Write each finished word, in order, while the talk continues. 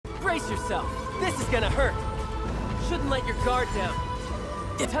Brace yourself. This is gonna hurt. Shouldn't let your guard down.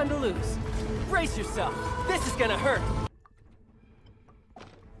 Time to lose. Brace yourself. This is gonna hurt.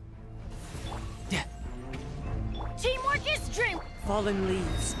 Teamwork is dream. Fallen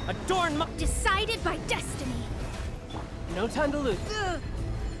leaves. Adorn my... Decided by destiny. No time to lose.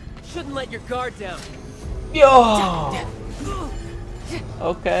 Shouldn't let your guard down. Yo!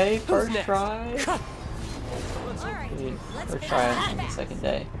 Okay, first next? try. Alright, First try on the second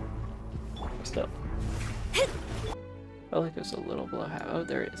day. Still. Felt like it was a little below half. Oh,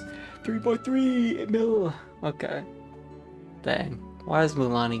 there it is. 3.3 mil. Okay. Dang. Why is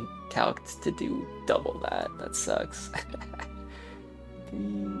Mualani calced to do double that? That sucks.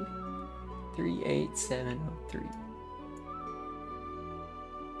 38703.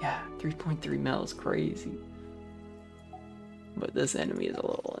 Yeah, 3.3 mil is crazy. But this enemy is a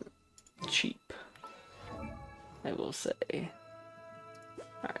little cheap, I will say.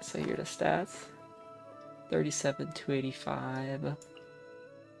 Alright, so here are the stats. 37, 285. Of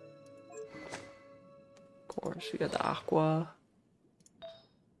course, we got the aqua.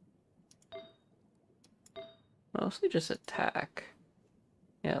 Mostly just attack.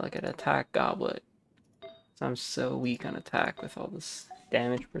 Yeah, like an attack goblet. So I'm so weak on attack with all this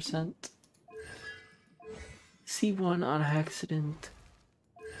damage percent. C1 on accident.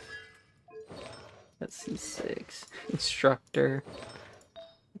 That's C6. Instructor.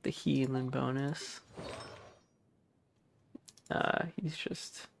 The healing bonus. He's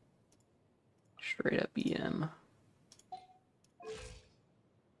just straight up EM.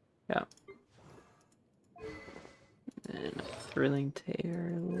 Yeah. And Thrilling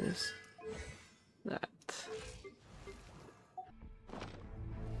Tales. That.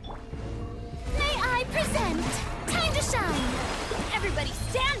 May I present? Time to shine! Everybody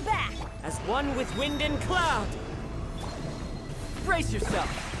stand back! As one with wind and cloud. Brace yourself.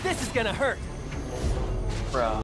 This is gonna hurt.